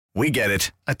We get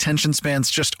it. Attention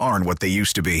spans just aren't what they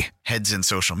used to be. Heads in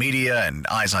social media and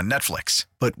eyes on Netflix.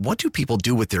 But what do people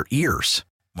do with their ears?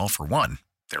 Well, for one,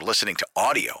 they're listening to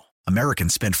audio.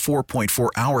 Americans spend 4.4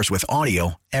 hours with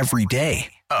audio every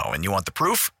day. Oh, and you want the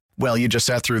proof? Well, you just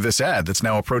sat through this ad that's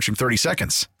now approaching 30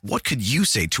 seconds. What could you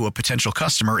say to a potential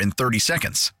customer in 30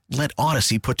 seconds? Let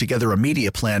Odyssey put together a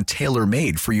media plan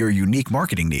tailor-made for your unique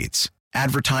marketing needs.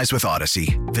 Advertise with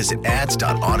Odyssey. Visit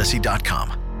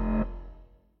ads.odyssey.com.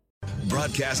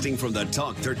 Broadcasting from the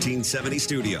Talk 1370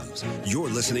 studios, you're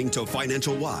listening to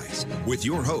Financial Wise with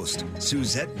your host,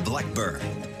 Suzette Blackburn.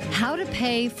 How to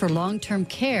pay for long-term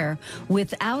care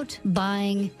without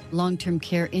buying long-term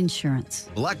care insurance.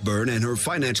 Blackburn and her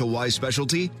Financial Wise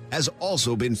specialty has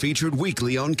also been featured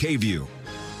weekly on KView.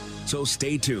 So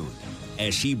stay tuned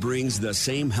as she brings the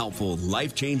same helpful,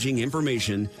 life-changing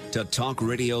information to Talk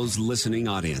Radio's listening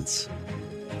audience.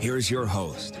 Here's your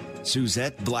host,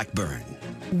 Suzette Blackburn.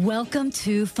 Welcome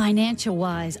to Financial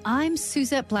Wise. I'm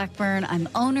Suzette Blackburn. I'm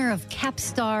owner of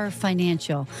Capstar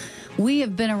Financial. We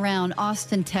have been around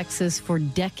Austin, Texas for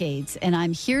decades, and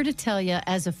I'm here to tell you,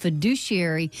 as a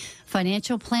fiduciary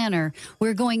financial planner,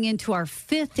 we're going into our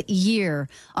 5th year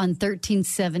on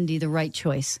 1370, The Right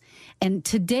Choice. And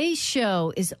today's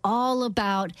show is all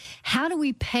about how do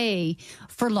we pay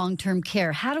for long-term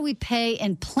care? How do we pay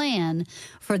and plan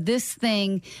for this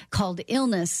thing called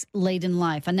illness late in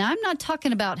life? And now I'm not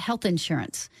talking about health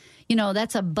insurance. You know,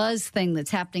 that's a buzz thing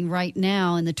that's happening right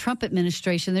now in the Trump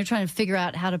administration. They're trying to figure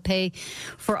out how to pay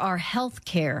for our health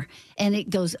care. And it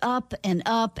goes up and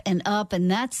up and up. And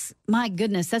that's, my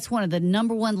goodness, that's one of the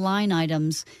number one line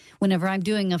items whenever I'm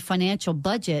doing a financial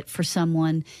budget for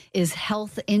someone is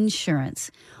health insurance.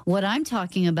 What I'm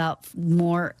talking about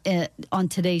more on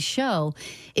today's show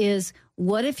is,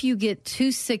 what if you get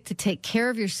too sick to take care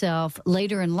of yourself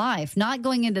later in life, not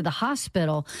going into the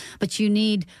hospital, but you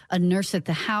need a nurse at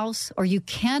the house, or you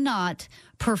cannot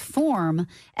perform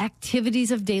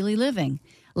activities of daily living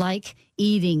like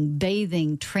eating,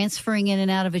 bathing, transferring in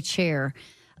and out of a chair,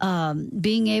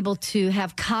 being able to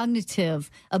have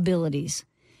cognitive abilities.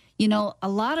 You know, a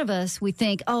lot of us, we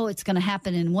think, oh, it's going to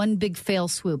happen in one big fail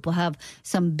swoop. We'll have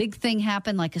some big thing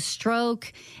happen like a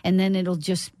stroke, and then it'll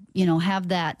just have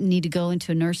that need to go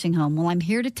into a nursing home. Well, I'm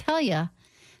here to tell you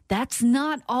that's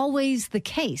not always the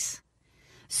case.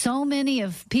 So many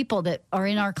of people that are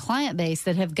in our client base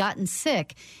that have gotten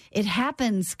sick, it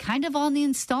happens kind of on the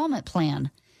installment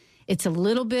plan. It's a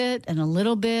little bit and a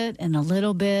little bit and a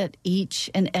little bit each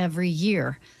and every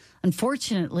year.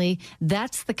 Unfortunately,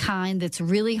 that's the kind that's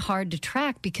really hard to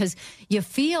track because you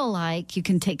feel like you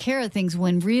can take care of things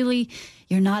when really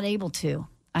you're not able to.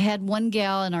 I had one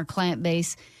gal in our client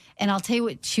base, and I'll tell you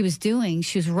what she was doing.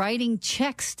 She was writing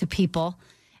checks to people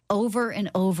over and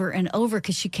over and over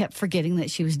because she kept forgetting that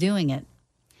she was doing it.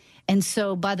 And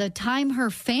so by the time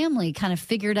her family kind of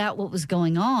figured out what was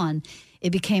going on, it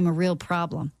became a real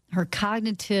problem. Her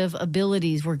cognitive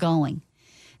abilities were going.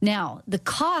 Now, the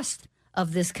cost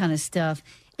of this kind of stuff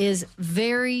is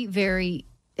very, very,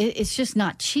 it's just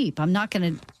not cheap. I'm not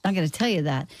going to tell you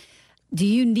that. Do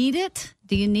you need it?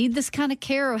 Do you need this kind of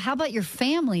care? Or how about your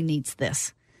family needs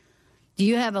this? Do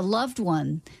you have a loved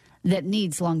one that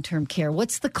needs long-term care?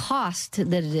 What's the cost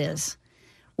that it is?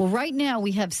 Well, right now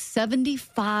we have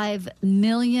 75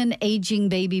 million aging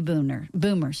baby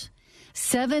boomers.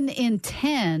 7 in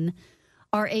 10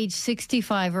 are age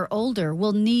 65 or older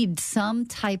will need some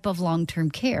type of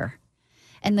long-term care.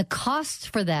 And the cost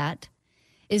for that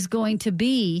is going to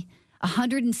be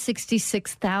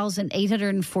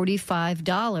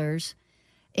 $166,845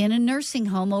 in a nursing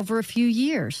home over a few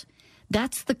years.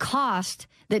 That's the cost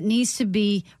that needs to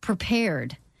be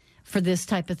prepared for this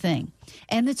type of thing.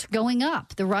 And it's going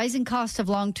up. The rising cost of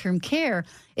long-term care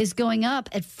is going up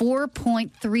at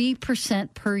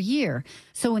 4.3% per year.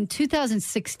 So in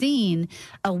 2016,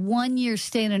 a one-year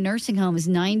stay in a nursing home is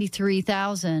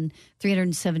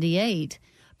 $93,378.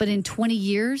 But in 20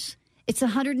 years, it's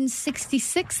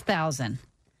 $166,000.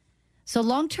 So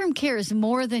long-term care is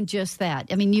more than just that.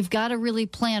 I mean, you've got to really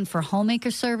plan for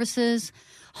homemaker services,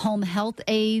 home health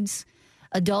aides,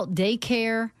 adult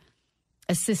daycare,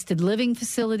 assisted living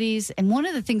facilities. And one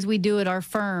of the things we do at our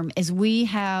firm is we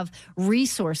have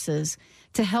resources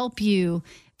to help you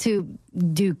to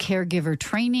do caregiver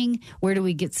training. Where do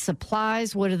we get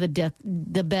supplies? What are the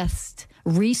best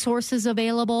resources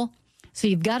available? So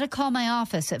you've got to call my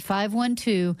office at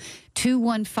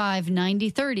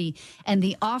 512-215-9030. And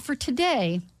the offer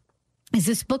today is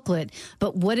this booklet.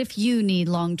 But what if you need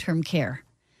long-term care?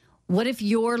 What if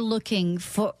you're looking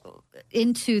for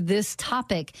into this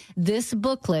topic, this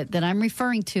booklet that I'm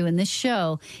referring to in this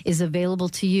show is available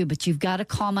to you, but you've got to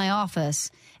call my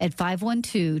office at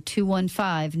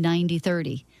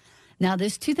 512-215-9030. Now,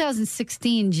 this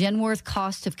 2016 Genworth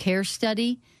Cost of Care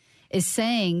study is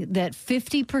saying that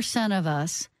 50% of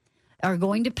us are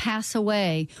going to pass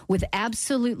away with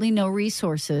absolutely no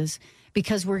resources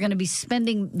because we're going to be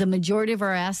spending the majority of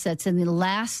our assets in the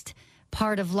last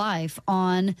part of life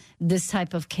on this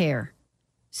type of care.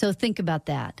 So think about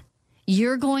that.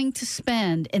 You're going to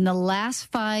spend in the last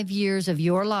 5 years of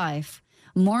your life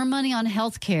more money on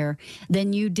health care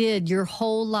than you did your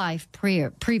whole life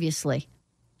previously.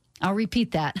 I'll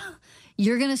repeat that.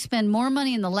 You're going to spend more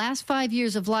money in the last 5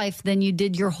 years of life than you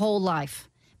did your whole life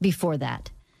before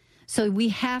that. So we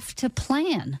have to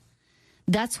plan.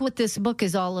 That's what this book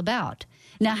is all about.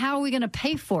 Now, how are we going to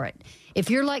pay for it? If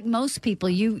you're like most people,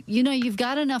 you've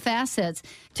got enough assets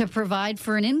to provide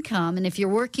for an income. And if you're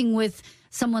working with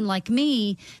someone like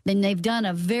me, then they've done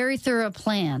a very thorough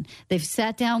plan. They've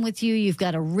sat down with you. You've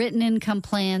got a written income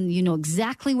plan. You know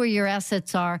exactly where your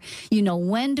assets are. You know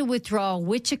when to withdraw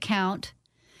which account.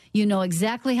 You know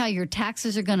exactly how your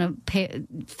taxes are going to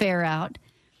fare out.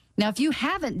 Now, if you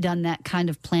haven't done that kind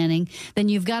of planning, then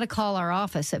you've got to call our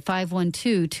office at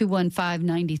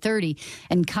 512-215-9030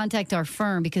 and contact our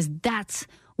firm, because that's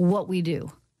what we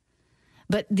do.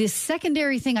 But this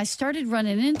secondary thing I started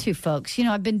running into, folks,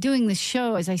 I've been doing this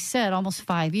show, as I said, almost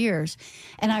 5 years,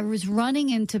 and I was running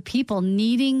into people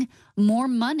needing more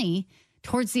money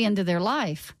towards the end of their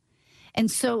life. And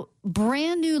so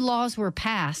brand new laws were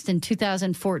passed in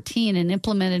 2014 and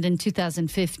implemented in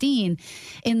 2015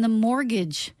 in the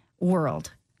mortgage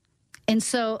world. And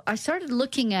so I started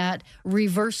looking at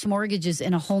reverse mortgages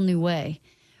in a whole new way.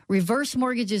 Reverse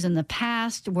mortgages in the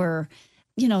past were,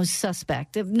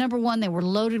 suspect. Number one, they were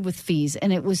loaded with fees,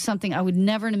 and it was something I would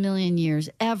never in a million years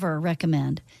ever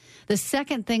recommend. The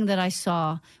second thing that I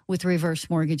saw with reverse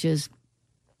mortgages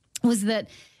was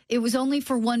that it was only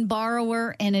for one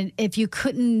borrower, and if you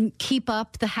couldn't keep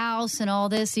up the house and all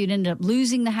this, you'd end up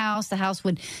losing the house.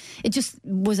 It just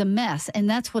was a mess. And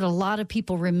that's what a lot of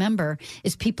people remember,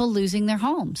 is people losing their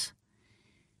homes.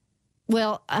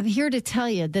 Well, I'm here to tell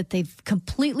you that they've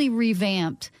completely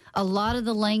revamped a lot of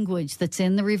the language that's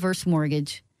in the reverse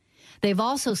mortgage. They've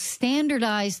also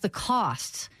standardized the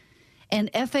costs,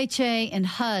 and FHA and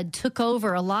HUD took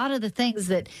over a lot of the things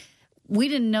that we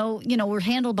didn't know, were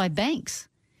handled by banks.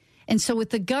 And so with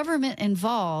the government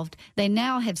involved, they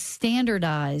now have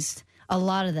standardized a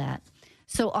lot of that.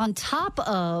 So on top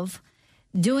of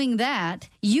doing that,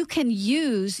 you can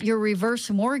use your reverse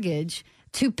mortgage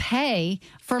to pay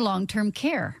for long-term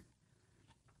care.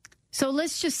 So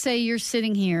let's just say you're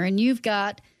sitting here and you've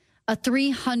got a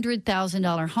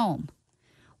 $300,000 home.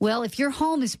 Well, if your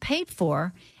home is paid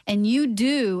for and you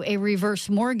do a reverse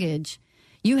mortgage,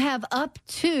 you have up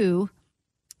to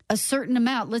a certain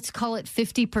amount, let's call it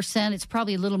 50%. It's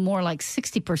probably a little more like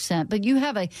 60%, but you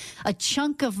have a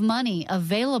chunk of money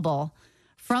available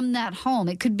from that home.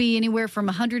 It could be anywhere from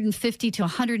 $150,000 to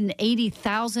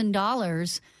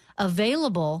 $180,000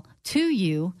 available to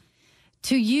you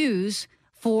to use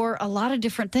for a lot of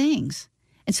different things.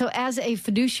 And so as a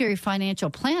fiduciary financial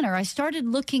planner, I started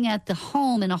looking at the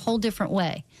home in a whole different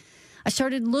way. I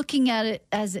started looking at it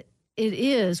as it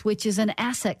is, which is an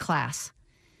asset class.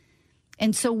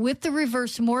 And so with the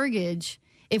reverse mortgage,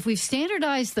 if we've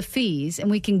standardized the fees and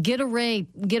we can get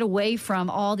away from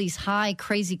all these high,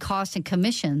 crazy costs and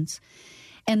commissions,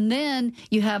 and then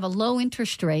you have a low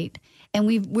interest rate, and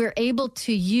we're able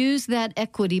to use that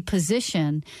equity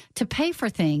position to pay for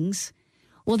things,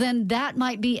 well, then that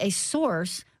might be a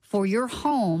source for your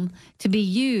home to be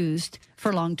used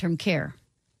for long-term care.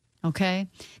 Okay?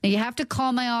 Now, you have to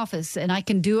call my office, and I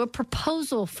can do a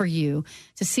proposal for you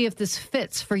to see if this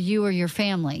fits for you or your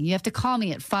family. You have to call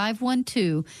me at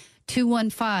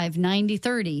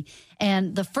 512-215-9030.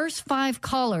 And the first 5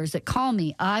 callers that call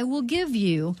me, I will give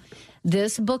you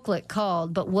this booklet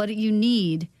called But What if you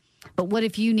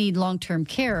need long-term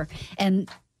care? And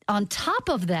on top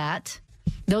of that,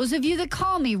 those of you that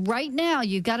call me right now,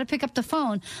 you've got to pick up the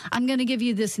phone. I'm going to give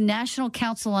you this National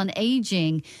Council on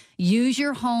Aging, Use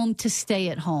Your Home to Stay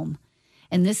at Home.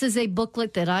 And this is a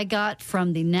booklet that I got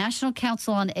from the National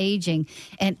Council on Aging,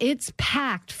 and it's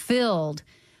packed, filled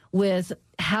with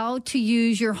how to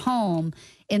use your home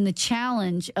in the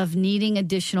challenge of needing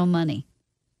additional money.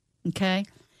 Okay?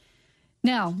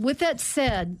 Now, with that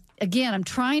said, again, I'm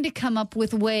trying to come up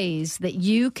with ways that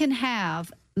you can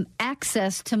have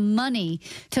access to money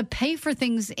to pay for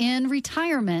things in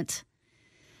retirement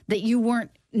that you weren't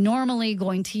normally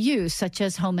going to use, such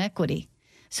as home equity.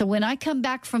 So when I come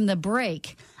back from the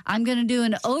break, I'm going to do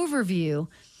an overview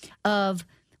of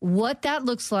what that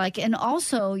looks like and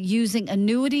also using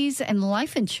annuities and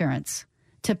life insurance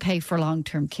to pay for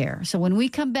long-term care. So when we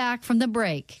come back from the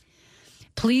break,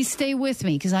 please stay with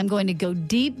me because I'm going to go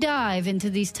deep dive into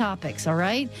these topics, all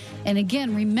right? And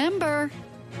again, remember,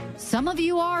 some of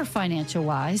you are financial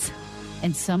wise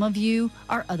and some of you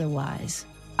are otherwise.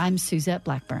 I'm Suzette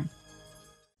Blackburn.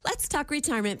 Let's talk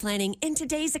retirement planning in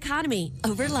today's economy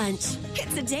over lunch.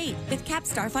 It's a date with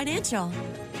Capstar Financial.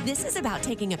 This is about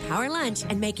taking a power lunch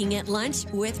and making it lunch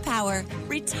with power,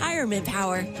 retirement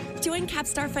power. Join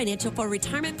Capstar Financial for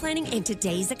retirement planning in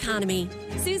today's economy.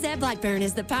 Suzette Blackburn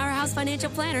is the powerhouse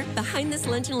financial planner behind this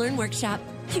Lunch and Learn workshop.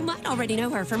 You might already know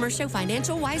her from her show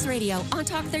Financial Wise Radio on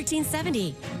Talk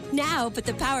 1370. Now, put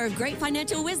the power of great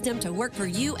financial wisdom to work for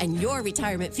you and your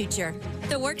retirement future.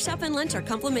 The workshop and lunch are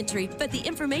complimentary, but the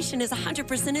information is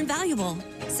 100% invaluable.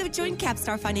 So join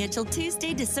Capstar Financial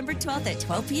Tuesday, December 12th at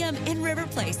 12 p.m. in River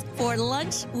Place for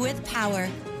Lunch with Power.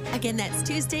 Again, that's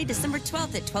Tuesday, December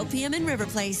 12th at 12 p.m. in River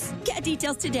Place. Get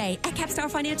details today at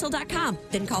capstarfinancial.com.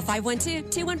 Then call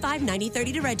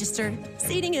 512-215-9030 to register.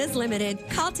 Seating is limited.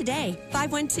 Call today,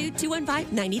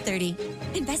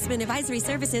 512-215-9030. Investment advisory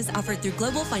services offered through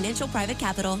Global Financial Private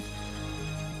Capital.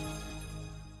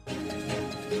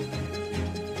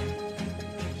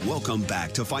 Welcome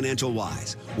back to Financial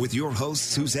Wise with your host,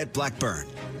 Suzette Blackburn.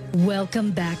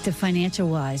 Welcome back to Financial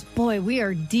Wise. Boy, we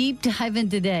are deep diving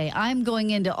today. I'm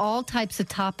going into all types of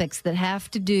topics that have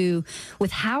to do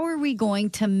with how are we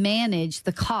going to manage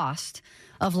the cost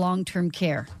of long-term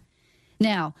care.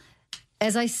 Now,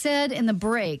 as I said in the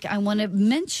break, I want to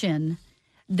mention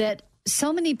that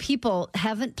so many people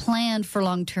haven't planned for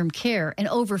long-term care, and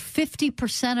over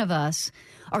 50% of us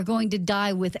are going to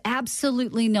die with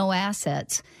absolutely no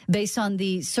assets based on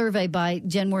the survey by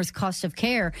Genworth's Cost of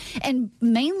Care, and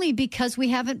mainly because we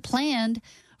haven't planned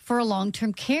for a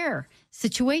long-term care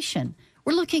situation.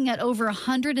 We're looking at over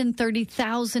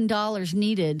 $130,000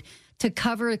 needed to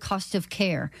cover the cost of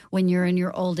care when you're in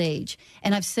your old age.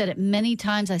 And I've said it many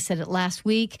times. I said it last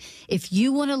week. If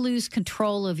you want to lose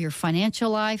control of your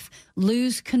financial life,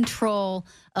 lose control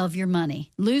of your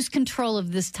money, lose control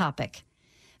of this topic.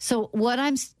 So what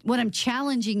I'm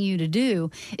challenging you to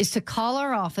do is to call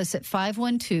our office at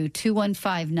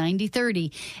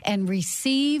 512-215-9030 and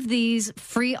receive these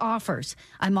free offers.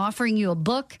 I'm offering you a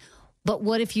book, but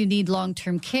what if you need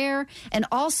long-term care? And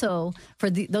also,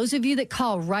 for those of you that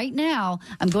call right now,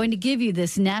 I'm going to give you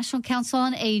this National Council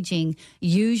on Aging,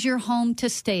 Use Your Home to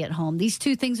Stay at Home. These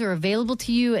two things are available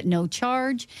to you at no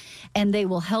charge, and they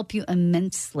will help you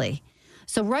immensely.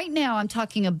 So right now I'm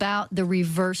talking about the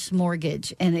reverse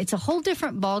mortgage, and it's a whole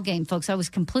different ballgame, folks. I was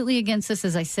completely against this,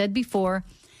 as I said before,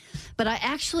 but I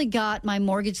actually got my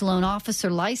mortgage loan officer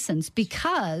license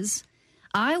because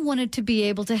I wanted to be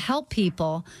able to help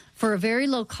people for a very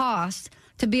low cost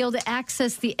to be able to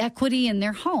access the equity in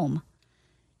their home.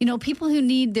 You know, people who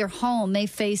need their home may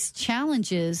face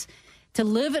challenges to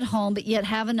live at home, but yet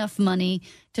have enough money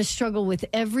to struggle with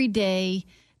everyday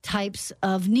types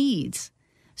of needs.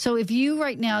 So if you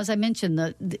right now, as I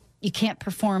mentioned, you can't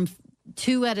perform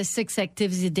 2 out of 6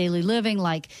 activities of daily living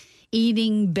like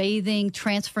eating, bathing,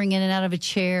 transferring in and out of a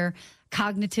chair,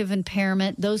 cognitive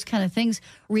impairment, those kind of things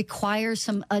require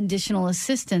some additional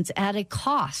assistance at a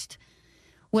cost.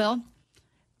 Well,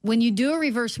 when you do a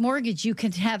reverse mortgage, you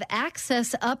can have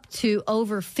access up to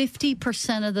over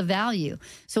 50% of the value.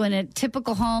 So in a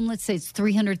typical home, let's say it's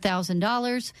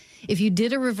 $300,000. If you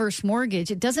did a reverse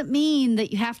mortgage, it doesn't mean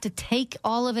that you have to take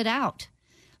all of it out.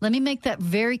 Let me make that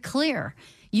very clear.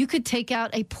 You could take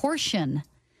out a portion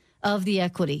of the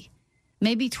equity,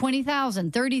 maybe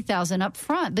 $20,000, $30,000 up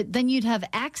front, but then you'd have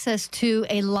access to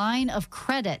a line of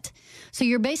credit. So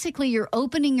you're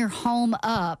opening your home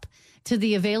up to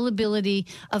the availability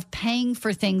of paying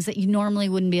for things that you normally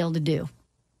wouldn't be able to do.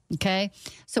 Okay?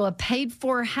 So a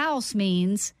paid-for house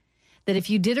means that if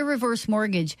you did a reverse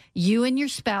mortgage, you and your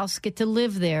spouse get to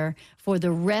live there for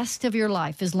the rest of your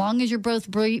life, as long as you're both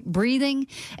breathing,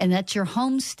 and that's your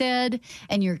homestead,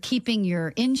 and you're keeping your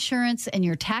insurance and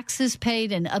your taxes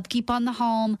paid and upkeep on the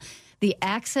home. The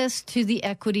access to the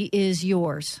equity is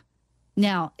yours.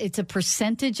 Now, it's a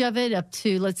percentage of it up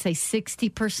to, let's say,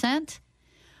 60%.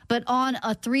 But on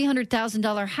a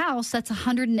 $300,000 house, that's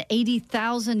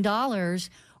 $180,000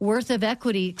 worth of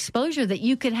equity exposure that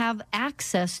you could have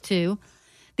access to.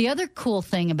 The other cool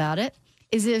thing about it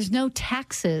is there's no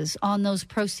taxes on those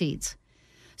proceeds.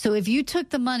 So if you took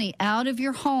the money out of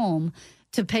your home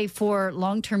to pay for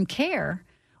long-term care,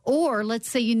 Or let's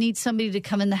say you need somebody to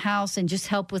come in the house and just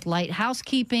help with light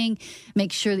housekeeping,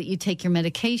 make sure that you take your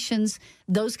medications,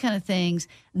 those kind of things.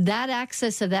 That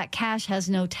access of that cash has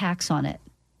no tax on it.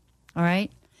 All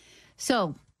right?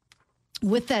 So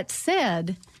with that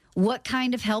said, what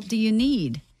kind of help do you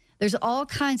need? There's all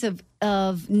kinds of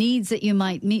needs that you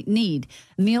might need.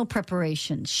 Meal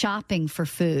preparation, shopping for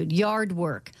food, yard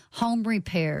work, home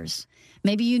repairs.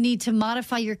 Maybe you need to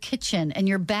modify your kitchen and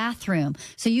your bathroom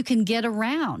so you can get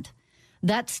around.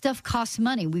 That stuff costs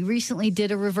money. We recently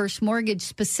did a reverse mortgage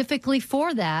specifically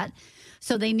for that.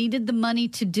 So they needed the money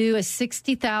to do a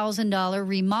 $60,000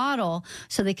 remodel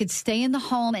so they could stay in the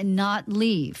home and not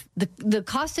leave. The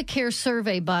cost of care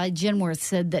survey by Genworth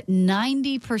said that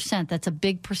 90%, that's a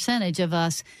big percentage of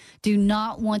us, do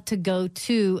not want to go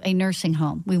to a nursing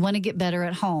home. We want to get better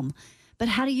at home. But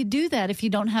how do you do that if you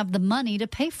don't have the money to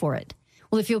pay for it?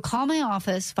 Well, if you'll call my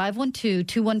office,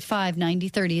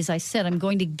 512-215-9030, as I said, I'm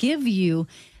going to give you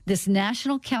this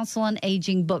National Council on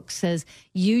Aging book, says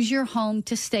use your home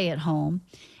to stay at home.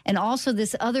 And also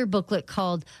this other booklet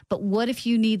called, But What If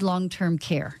You Need Long-Term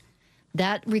Care?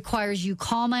 That requires you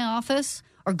call my office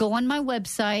or go on my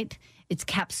website. It's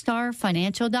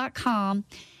capstarfinancial.com,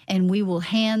 and we will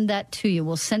hand that to you.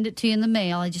 We'll send it to you in the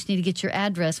mail. I just need to get your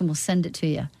address, and we'll send it to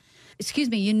you.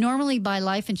 You normally buy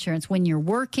life insurance when you're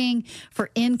working for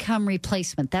income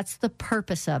replacement. That's the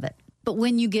purpose of it. But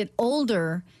when you get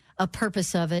older, a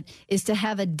purpose of it is to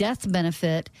have a death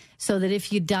benefit so that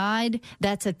if you died,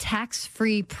 that's a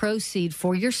tax-free proceed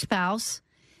for your spouse.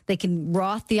 They can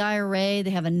Roth the IRA. They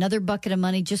have another bucket of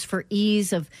money just for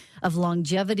ease of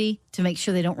longevity to make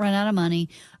sure they don't run out of money.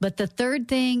 But the third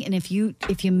thing, and if you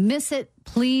miss it,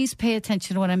 please pay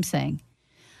attention to what I'm saying.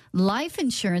 Life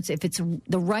insurance, if it's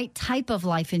the right type of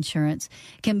life insurance,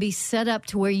 can be set up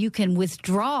to where you can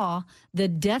withdraw the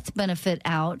death benefit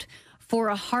out for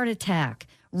a heart attack,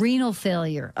 renal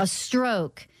failure, a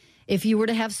stroke, if you were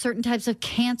to have certain types of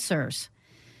cancers,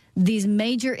 these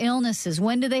major illnesses.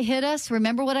 When do they hit us?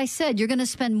 Remember what I said. You're going to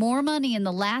spend more money in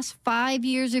the last 5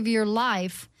 years of your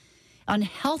life on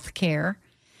health care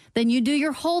than you do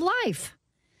your whole life.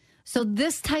 So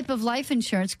this type of life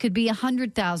insurance could be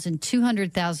 $100,000,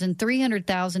 $200,000,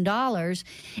 $300,000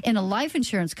 in a life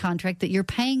insurance contract that you're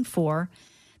paying for,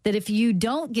 that if you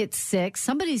don't get sick,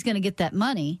 somebody's going to get that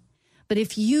money. But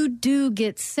if you do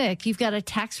get sick, you've got a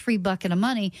tax-free bucket of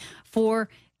money for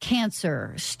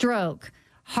cancer, stroke,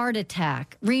 heart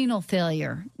attack, renal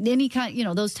failure, any kind,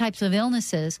 those types of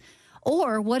illnesses.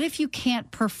 Or what if you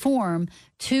can't perform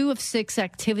 2 of 6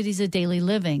 activities of daily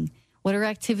living? What are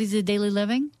activities of daily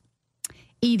living?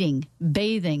 Eating,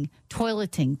 bathing,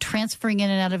 toileting, transferring in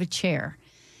and out of a chair,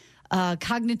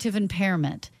 cognitive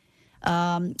impairment,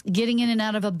 getting in and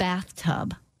out of a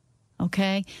bathtub,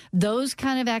 okay? Those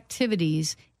kind of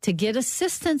activities, to get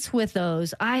assistance with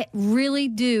those, I really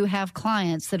do have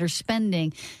clients that are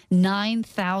spending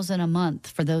 $9,000 a month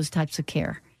for those types of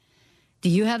care. Do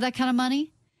you have that kind of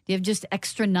money? Do you have just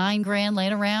extra $9,000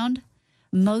 laying around?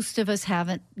 Most of us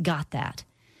haven't got that.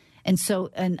 And so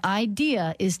an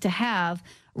idea is to have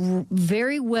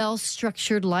very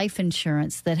well-structured life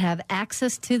insurance that have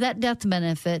access to that death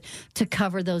benefit to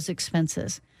cover those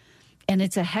expenses. And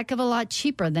it's a heck of a lot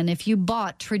cheaper than if you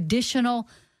bought traditional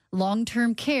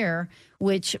long-term care,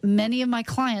 which many of my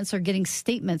clients are getting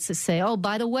statements that say, oh,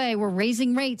 by the way, we're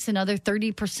raising rates another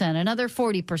 30%, another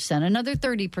 40%, another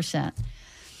 30%,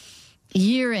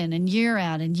 year in and year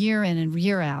out and year in and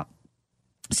year out.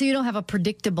 So you don't have a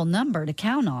predictable number to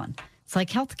count on. It's like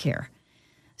healthcare.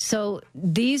 So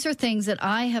these are things that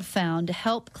I have found to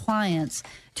help clients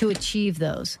to achieve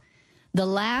those. The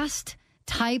last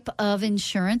type of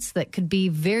insurance that could be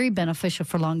very beneficial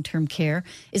for long-term care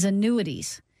is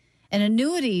annuities. And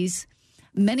annuities,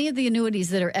 many of the annuities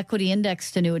that are equity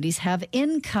indexed annuities have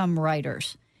income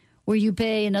riders where you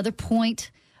pay another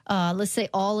point. Let's say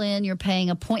all in, you're paying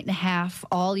 1.5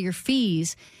 all your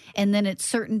fees. And then at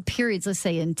certain periods, let's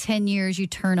say in 10 years, you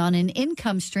turn on an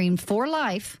income stream for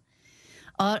life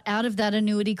out of that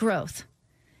annuity growth.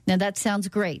 Now, that sounds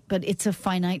great, but it's a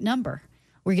finite number.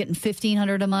 We're getting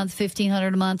 $1,500 a month,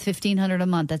 $1,500 a month, $1,500 a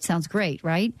month. That sounds great,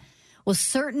 right? Well,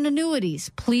 certain annuities,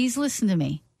 please listen to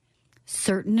me.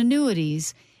 Certain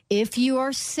annuities, if you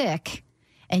are sick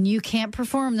and you can't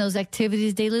perform those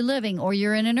activities, daily living, or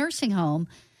you're in a nursing home,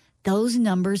 those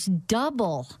numbers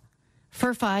double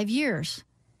for 5 years.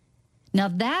 Now,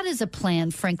 that is a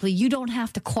plan, frankly, you don't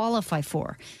have to qualify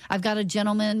for. I've got a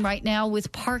gentleman right now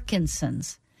with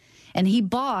Parkinson's, and he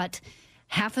bought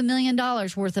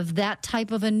 $500,000 worth of that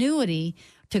type of annuity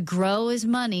to grow his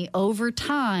money over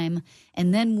time.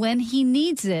 And then when he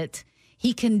needs it,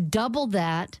 he can double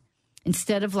that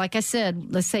Instead of, like I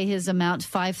said, let's say his amount's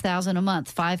 $5,000 a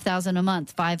month, $5,000 a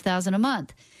month, $5,000 a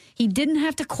month. He didn't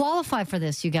have to qualify for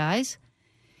this, you guys.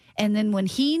 And then when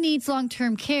he needs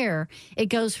long-term care, it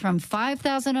goes from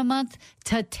 $5,000 a month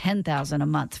to $10,000 a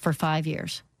month for 5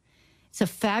 years. It's a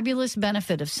fabulous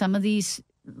benefit of some of these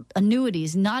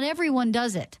annuities. Not everyone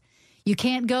does it. You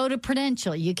can't go to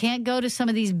Prudential. You can't go to some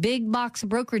of these big box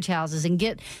brokerage houses and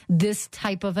get this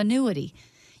type of annuity.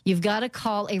 You've got to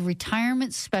call a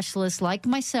retirement specialist like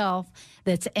myself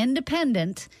that's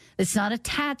independent, that's not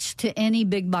attached to any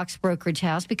big box brokerage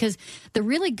house, because the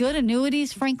really good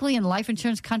annuities, frankly, and life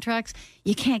insurance contracts,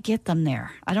 you can't get them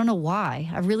there. I don't know why.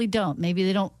 I really don't. Maybe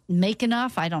they don't make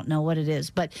enough. I don't know what it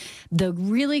is. But the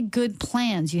really good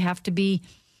plans, you have to be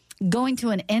going to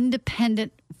an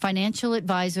independent financial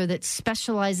advisor that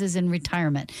specializes in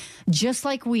retirement, just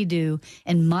like we do.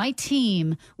 And my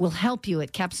team will help you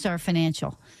at Capstar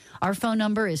Financial. Our phone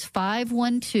number is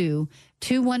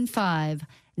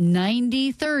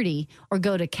 512-215-9030, or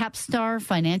go to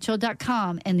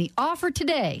capstarfinancial.com. And the offer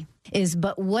today is,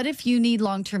 But What If You Need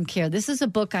Long-Term Care? This is a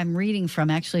book I'm reading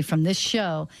from, actually, from this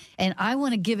show, and I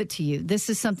want to give it to you. This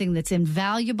is something that's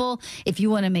invaluable if you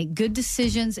want to make good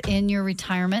decisions in your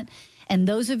retirement. And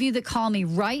those of you that call me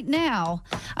right now,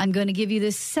 I'm going to give you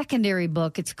this secondary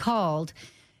book. It's called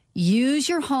Use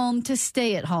Your Home to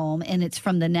Stay at Home, and it's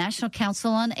from the National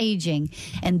Council on Aging.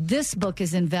 And this book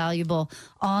is invaluable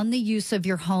on the use of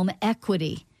your home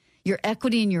equity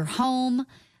in your home,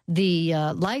 the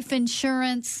life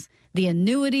insurance, the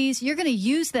annuities. You're going to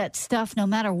use that stuff no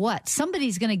matter what.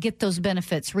 Somebody's going to get those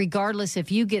benefits regardless if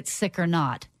you get sick or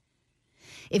not.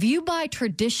 If you buy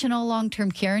traditional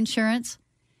long-term care insurance,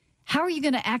 how are you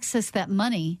going to access that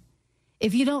money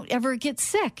if you don't ever get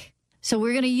sick? So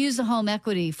we're going to use the home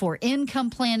equity for income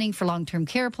planning, for long-term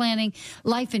care planning,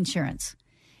 life insurance.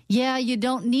 Yeah, you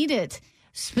don't need it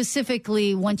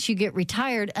specifically once you get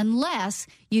retired unless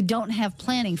you don't have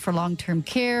planning for long-term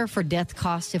care, for death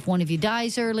costs if one of you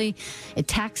dies early,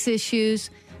 tax issues.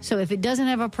 So if it doesn't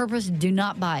have a purpose, do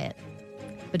not buy it.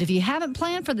 But if you haven't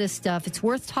planned for this stuff, it's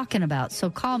worth talking about. So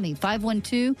call me,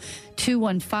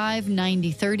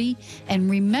 512-215-9030.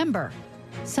 And remember,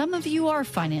 some of you are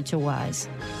financial wise,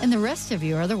 and the rest of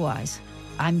you are otherwise.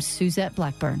 I'm Suzette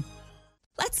Blackburn.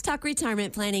 Let's talk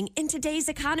retirement planning in today's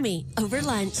economy over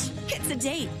lunch. It's a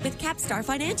date with Capstar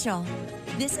Financial.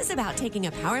 This is about taking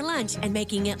a power lunch and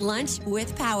making it lunch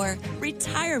with power,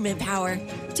 retirement power.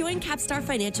 Join Capstar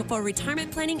Financial for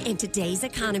retirement planning in today's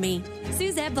economy.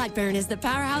 Suzette Blackburn is the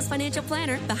powerhouse financial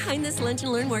planner behind this Lunch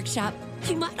and Learn workshop.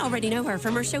 You might already know her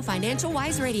from her show Financial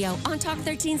Wise Radio on Talk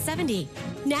 1370.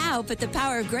 Now put the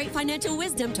power of great financial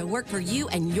wisdom to work for you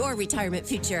and your retirement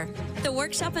future. The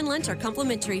workshop and lunch are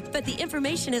complimentary, but the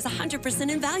information is 100%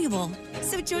 invaluable.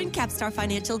 So join Capstar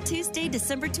Financial Tuesday,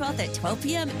 December 12th at 12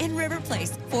 p.m. in River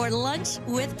Place for Lunch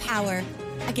with Power.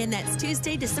 Again, that's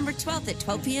Tuesday, December 12th at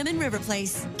 12 p.m. in River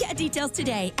Place. Get details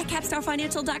today at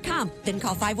capstarfinancial.com. Then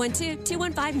call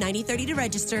 512-215-9030 to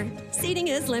register. Seating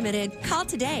is limited. Call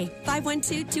today,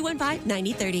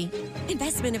 512-215-9030.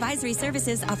 Investment advisory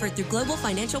services offered through Global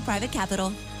Financial Private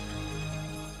Capital.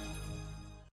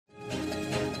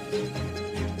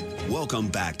 Welcome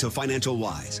back to Financial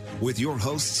Wise with your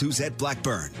host, Suzette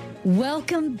Blackburn.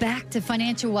 Welcome back to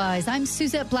Financial Wise. I'm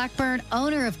Suzette Blackburn,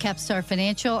 owner of Capstar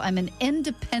Financial. I'm an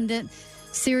independent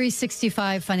Series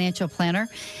 65 financial planner.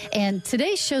 And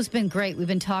today's show's been great. We've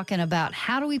been talking about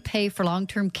how do we pay for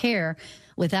long-term care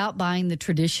without buying the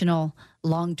traditional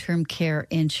long-term care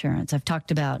insurance. I've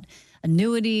talked about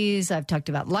annuities. I've talked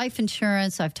about life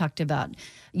insurance. I've talked about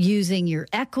using your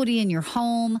equity in your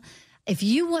home. If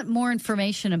you want more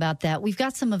information about that, we've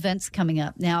got some events coming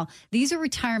up. Now, these are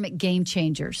retirement game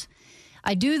changers.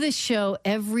 I do this show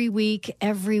every week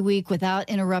without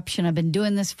interruption. I've been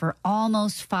doing this for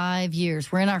almost 5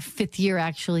 years. We're in our 5th year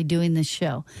actually doing this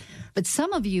show. But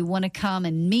some of you want to come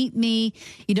and meet me.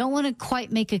 You don't want to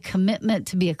quite make a commitment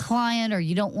to be a client, or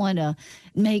you don't want to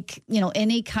make,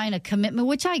 any kind of commitment,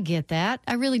 which I get that.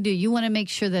 I really do. You want to make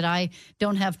sure that I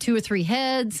don't have 2 or 3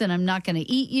 heads and I'm not going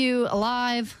to eat you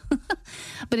alive.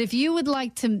 But if you would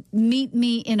like to meet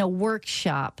me in a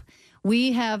workshop,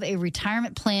 we have a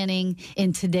retirement planning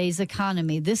in today's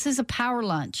economy. This is a power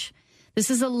lunch. This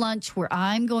is a lunch where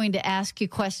I'm going to ask you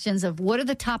questions of what are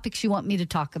the topics you want me to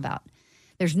talk about.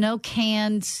 There's no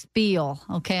canned spiel,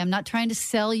 okay? I'm not trying to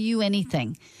sell you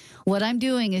anything. What I'm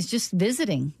doing is just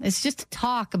visiting. It's just to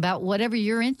talk about whatever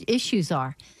your issues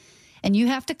are. And you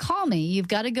have to call me. You've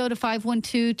got to go to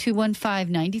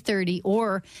 512-215-9030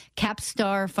 or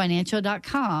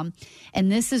capstarfinancial.com.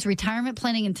 And this is retirement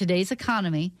planning in today's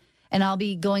economy. And I'll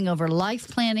be going over life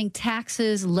planning,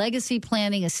 taxes, legacy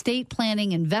planning, estate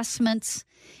planning, investments,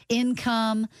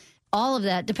 income, all of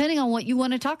that, depending on what you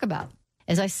want to talk about.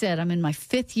 As I said, I'm in my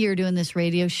 5th year doing this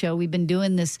radio show. We've been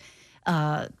doing this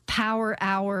Power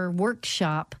Hour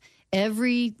workshop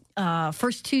every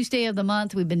first Tuesday of the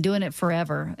month. We've been doing it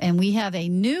forever. And we have a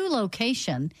new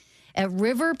location at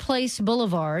River Place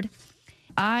Boulevard.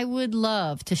 I would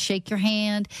love to shake your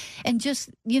hand and just,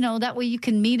 that way you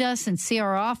can meet us and see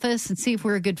our office and see if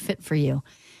we're a good fit for you.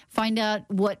 Find out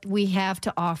what we have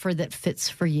to offer that fits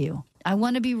for you. I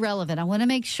want to be relevant. I want to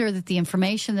make sure that the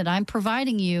information that I'm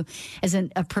providing you as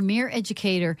a premier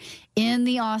educator in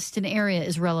the Austin area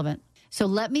is relevant. So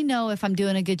let me know if I'm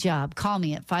doing a good job. Call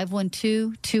me at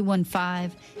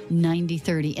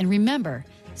 512-215-9030. And remember,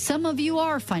 some of you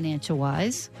are financial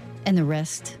wise and the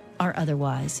rest are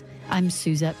otherwise. I'm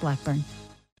Suzette Blackburn.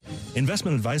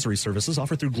 Investment advisory services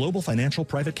offered through Global Financial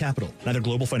Private Capital. Neither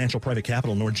Global Financial Private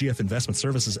Capital nor GF Investment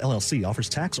Services, LLC offers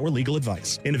tax or legal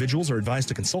advice. Individuals are advised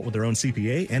to consult with their own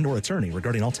CPA and or attorney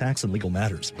regarding all tax and legal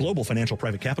matters. Global Financial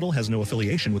Private Capital has no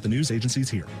affiliation with the news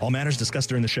agencies here. All matters discussed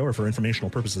during the show are for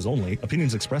informational purposes only.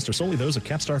 Opinions expressed are solely those of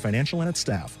Capstar Financial and its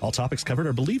staff. All topics covered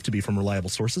are believed to be from reliable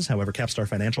sources. However, Capstar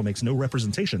Financial makes no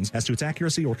representations as to its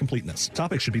accuracy or completeness.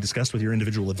 Topics should be discussed with your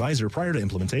individual advisor prior to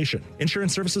implementation.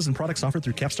 Insurance services and products offered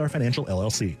through Capstar Financial,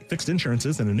 LLC. Fixed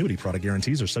insurances and annuity product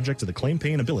guarantees are subject to the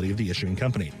claim-paying ability of the issuing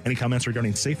company. Any comments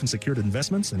regarding safe and secured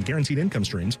investments and guaranteed income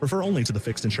streams refer only to the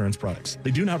fixed insurance products. They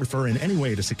do not refer in any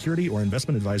way to security or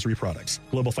investment advisory products.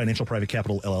 Global Financial Private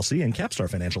Capital, LLC and Capstar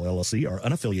Financial, LLC are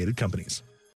unaffiliated companies.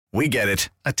 We get it.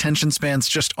 Attention spans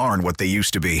just aren't what they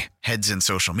used to be. Heads in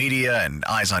social media and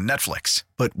eyes on Netflix.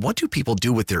 But what do people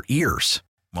do with their ears?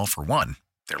 Well, for one,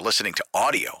 they're listening to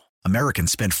audio.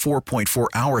 Americans spend 4.4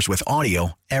 hours with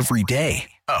audio every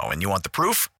day. Oh, and you want the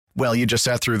proof? Well, you just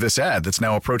sat through this ad that's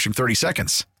now approaching 30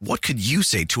 seconds. What could you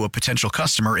say to a potential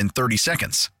customer in 30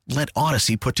 seconds? Let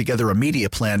Odyssey put together a media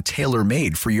plan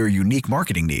tailor-made for your unique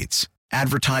marketing needs.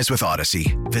 Advertise with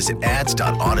Odyssey. Visit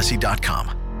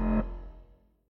ads.odyssey.com.